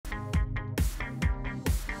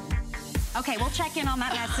Okay, we'll check in on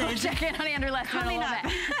that message. We'll check in on Andrew Lessman coming a little up.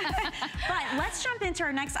 bit. But let's jump into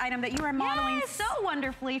our next item that you are modeling so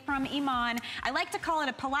wonderfully from IMAN. I like to call it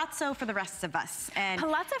a palazzo for the rest of us. And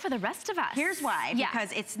palazzo for the rest of us. Here's why.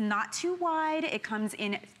 Because it's not too wide. It comes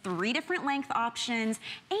in 3 different length options,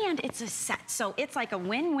 and it's a set. So it's like a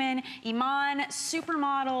win-win. IMAN,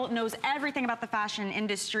 supermodel, knows everything about the fashion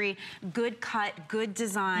industry. Good cut, good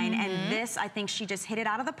design, and this, I think she just hit it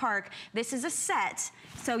out of the park. This is a set.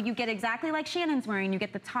 So you get exactly like Shannon's wearing. You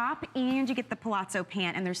get the top and you get the palazzo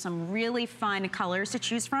pant, and there's some really fun colors to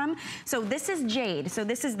choose from. So this is jade. So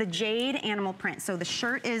this is the jade animal print. So the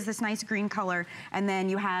shirt is this nice green color, and then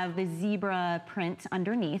you have the zebra print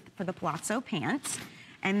underneath for the palazzo pant.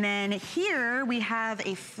 And then here we have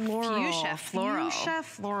a floral. Fuchsia floral. Fuchsia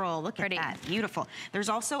floral. Look at that. Beautiful. There's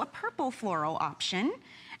also a purple floral option.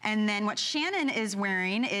 And then what Shannon is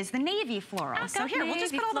wearing is the navy floral. So here, we'll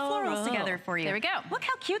just put all the florals together for you. There we go. Look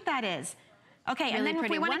how cute that is. Okay, really and then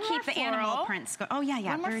pretty. If we want to keep the animal prints going. Oh, yeah.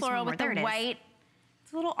 One more floral with the white.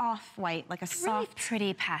 It's a little off-white, like a soft. Really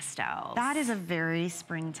pretty pastel. That is a very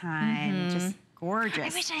springtime, just gorgeous.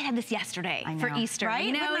 I wish I had this yesterday for Easter. Right?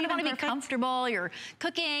 You know, you want to be comfortable. You're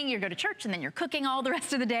cooking, you go to church, and then you're cooking all the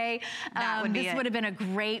rest of the day. This would have been a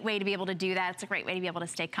great way to be able to do that. It's a great way to be able to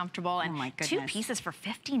stay comfortable. And 2 pieces for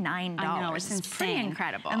 $59. I know, it's pretty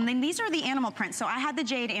incredible. And then these are the animal prints. So I had the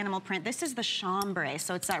jade animal print. This is the chambray.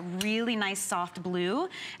 So it's that really nice soft blue.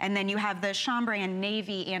 And then you have the chambray and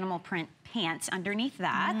navy animal print pants underneath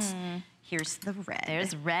that. Here's the red.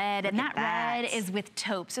 There's red, and that red is with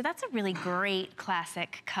taupe. So that's a really great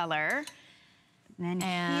classic color. And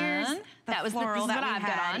then here's the floral that I've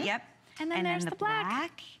got on. Yep. And then there's the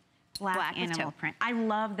black animal print. I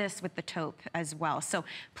love this with the taupe as well. So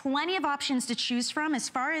plenty of options to choose from. As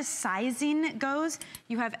far as sizing goes,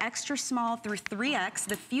 you have extra small through 3X.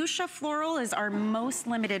 The fuchsia floral is our most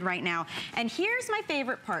limited right now. And here's my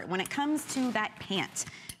favorite part. When it comes to that pant,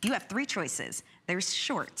 you have 3 choices. There's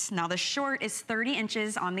short. Now the short is 30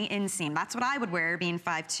 inches on the inseam. That's what I would wear, being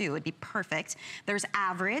 5'2", it'd be perfect. There's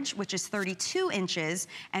average, which is 32 inches,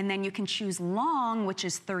 and then you can choose long, which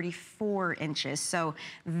is 34 inches. So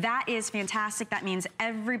that is fantastic. That means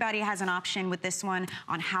everybody has an option with this one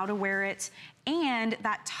on how to wear it. And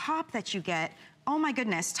that top that you get, oh my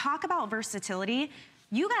goodness, talk about versatility.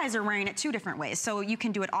 You guys are wearing it 2 different ways. So you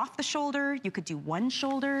can do it off the shoulder, you could do one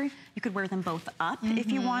shoulder, you could wear them both up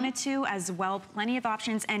if you wanted to as well. Plenty of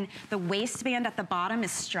options. And the waistband at the bottom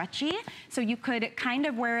is stretchy. So you could kind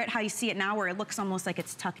of wear it how you see it now, where it looks almost like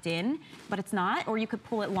it's tucked in, but it's not. Or you could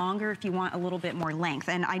pull it longer if you want a little bit more length.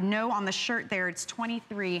 And I know on the shirt there, it's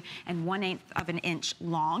 23 1/8 of an inch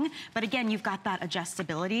long. But again, you've got that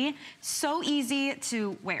adjustability. So easy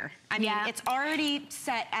to wear. I mean, it's already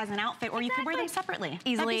set as an outfit, or you could wear them separately.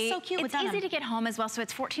 Easily. That'd be so cute. It's easy to get home as well, so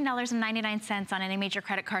it's $14.99 on any major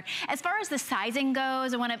credit card. As far as the sizing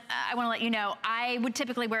goes, I want to let you know, I would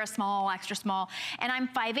typically wear a small, extra small, and I'm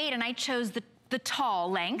 5'8", and I chose the tall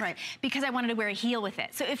length because I wanted to wear a heel with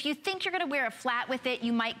it. So if you think you're going to wear a flat with it,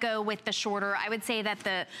 you might go with the shorter. I would say that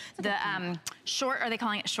the short, are they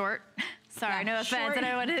calling it short? Sorry, no offense. I don't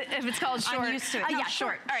know what if it's called short. I'm used to it. Yeah,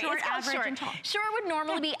 short. All right, it's called short. And tall. Short would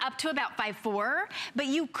normally be up to about 5'4", but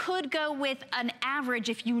you could go with an average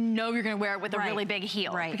if you know you're going to wear it with a really big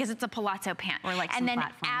heel, because it's a palazzo pant. Or like, and then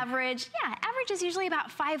average, average is usually about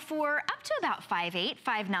 5'4", up to about 5'8",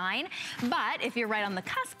 5'9". But if you're right on the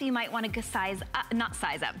cusp, you might want to size up, not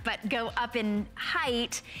size up, but go up in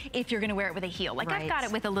height if you're going to wear it with a heel. Like I've got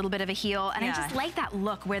it with a little bit of a heel, and I just like that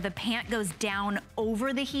look where the pant goes down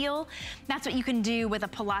over the heel. That's what you can do with a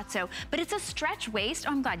palazzo, but it's a stretch waist.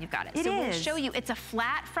 Oh, I'm glad you've got it. So we'll show you, it's a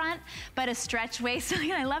flat front, but a stretch waist.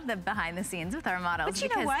 I love the behind the scenes with our models. But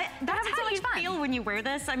you know what? That's how you feel when you wear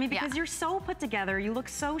this. I mean, because you're so put together, you look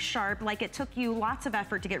so sharp, like it took you lots of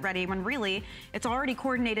effort to get ready, when really, it's already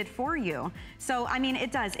coordinated for you. So, I mean,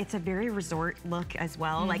 it does. It's a very resort look as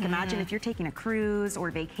well. Like imagine if you're taking a cruise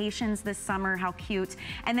or vacations this summer, how cute.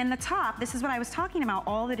 And then the top, this is what I was talking about,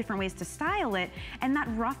 all the different ways to style it, and that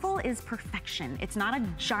ruffle is perfection. It's not a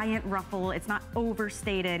giant ruffle, it's not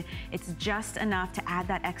overstated, it's just enough to add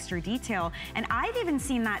that extra detail. And I've even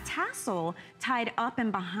seen that tassel tied up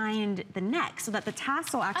and behind the neck so that the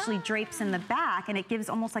tassel actually drapes in the back, and it gives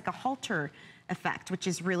almost like a halter effect, which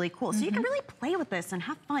is really cool. So you can really play with this and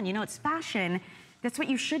have fun. You know, it's fashion. That's what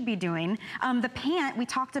you should be doing. The pant, we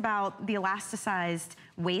talked about the elasticized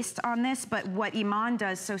waist on this, but what IMAN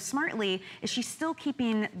does so smartly is she's still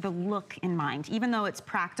keeping the look in mind. Even though it's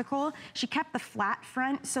practical, she kept the flat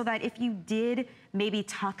front so that if you did maybe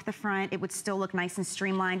tuck the front. It would still look nice and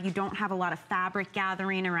streamlined. You don't have a lot of fabric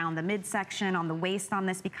gathering around the midsection, on the waist on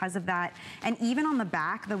this because of that. And even on the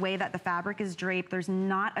back, the way that the fabric is draped, there's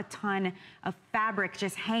not a ton of fabric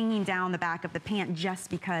just hanging down the back of the pant just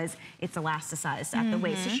because it's elasticized at the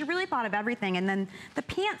waist. So she really thought of everything. And then the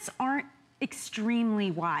pants aren't extremely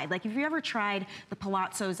wide. Like if you ever tried the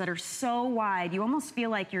palazzos that are so wide, you almost feel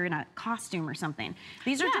like you're in a costume or something.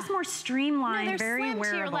 These are just more streamlined, very slim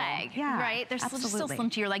wearable. To your leg, right? They're still slim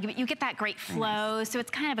to your leg, but you get that great flow. So it's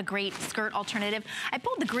kind of a great skirt alternative. I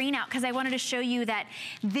pulled the green out because I wanted to show you that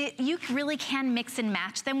you really can mix and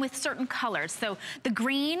match them with certain colors. So the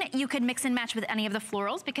green, you could mix and match with any of the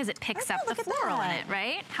florals because it picks up the floral in it,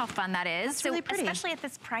 right? How fun that is. That's really pretty. Especially at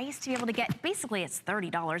this price, to be able to get, basically it's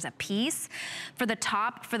 $30 a piece. For the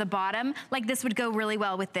top, for the bottom, like this would go really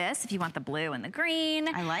well with this if you want the blue and the green.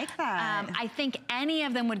 I like that. I think any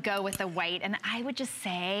of them would go with the white, and I would just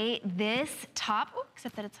say this top,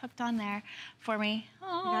 except that it's hooked on there for me.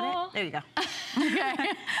 Oh. You got it? There you go.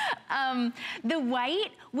 Okay. The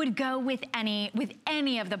white would go with any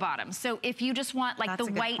of the bottoms. So if you just want like the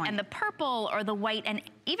white and the purple, or the white and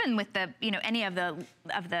even with the, any of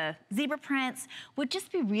the zebra prints, would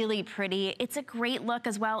just be really pretty. It's a great look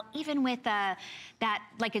as well, even with that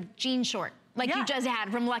like a jean short. Like you just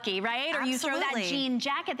had from Lucky, right? Or you throw that jean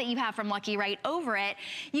jacket that you have from Lucky right over it,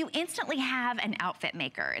 you instantly have an outfit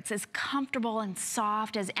maker. It's as comfortable and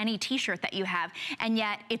soft as any t-shirt that you have, and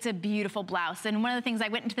yet it's a beautiful blouse. And one of the things, I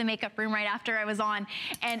went into the makeup room right after I was on,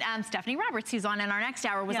 and Stephanie Roberts, who's on in our next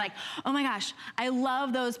hour, was like, oh my gosh, I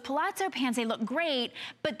love those Palazzo pants. They look great,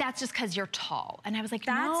 but that's just because you're tall. And I was like,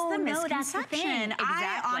 that's the misconception. That's the thing. Exactly.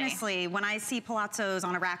 I honestly, when I see Palazzos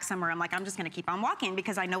on a rack somewhere, I'm like, I'm just gonna keep on walking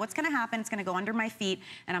because I know what's gonna happen. It's gonna go under my feet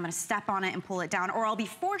and I'm gonna step on it and pull it down, or I'll be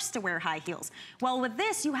forced to wear high heels. Well, with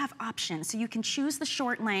this, you have options. So you can choose the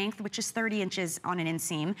short length, which is 30 inches on an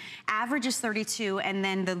inseam. Average is 32, and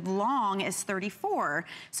then the long is 34.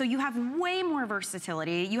 So you have way more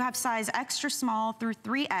versatility. You have size extra small through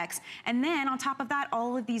 3X, and then on top of that,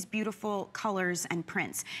 all of these beautiful colors and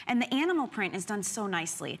prints. And the animal print is done so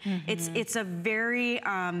nicely. It's a very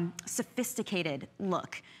sophisticated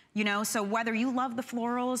look. So whether you love the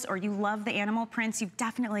florals or you love the animal prints, you've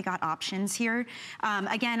definitely got options here.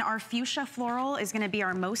 Again, our fuchsia floral is gonna be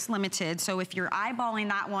our most limited. So if you're eyeballing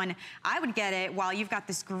that one, I would get it while you've got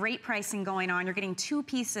this great pricing going on. You're getting 2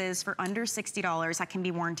 pieces for under $60 that can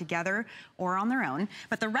be worn together or on their own.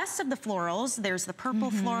 But the rest of the florals, there's the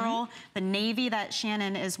purple floral, the navy that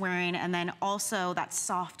Shannon is wearing, and then also that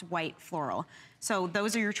soft white floral. So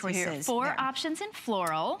those are your choices. So 4 options in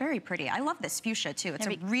floral. Very pretty. I love this fuchsia too. It's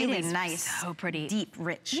a really nice, so pretty, deep,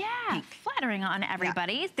 rich pink. Flattering on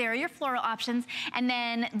everybody. There are your floral options. And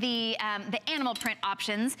then the animal print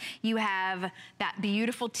options. You have that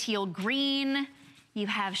beautiful teal green. You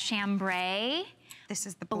have chambray. This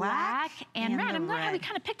is the black and red. I'm glad how we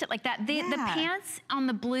kind of picked it like that. The pants on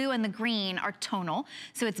the blue and the green are tonal.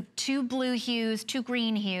 So it's 2 blue hues, 2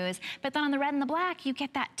 green hues. But then on the red and the black, you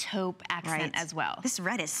get that taupe accent as well. This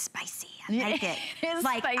red is spicy. I like it. It's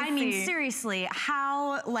like, spicy. I mean, seriously,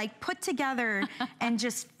 how put together and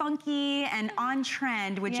just funky and on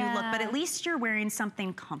trend would you look? But at least you're wearing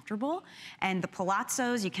something comfortable. And the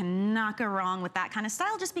palazzos, you cannot go wrong with that kind of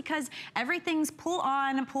style, just because everything's pull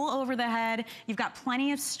on and pull over the head. You've got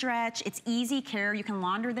plenty of stretch. It's easy care. You can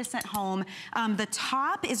launder this at home. The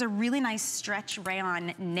top is a really nice stretch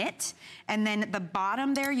rayon knit. And then the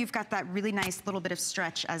bottom there, you've got that really nice little bit of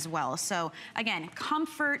stretch as well. So again,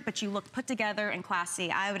 comfort, but you look put together and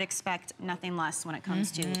classy. I would expect nothing less when it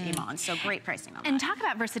comes to IMAN. So great pricing on that. And talk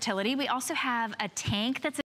about versatility. We also have a tank that's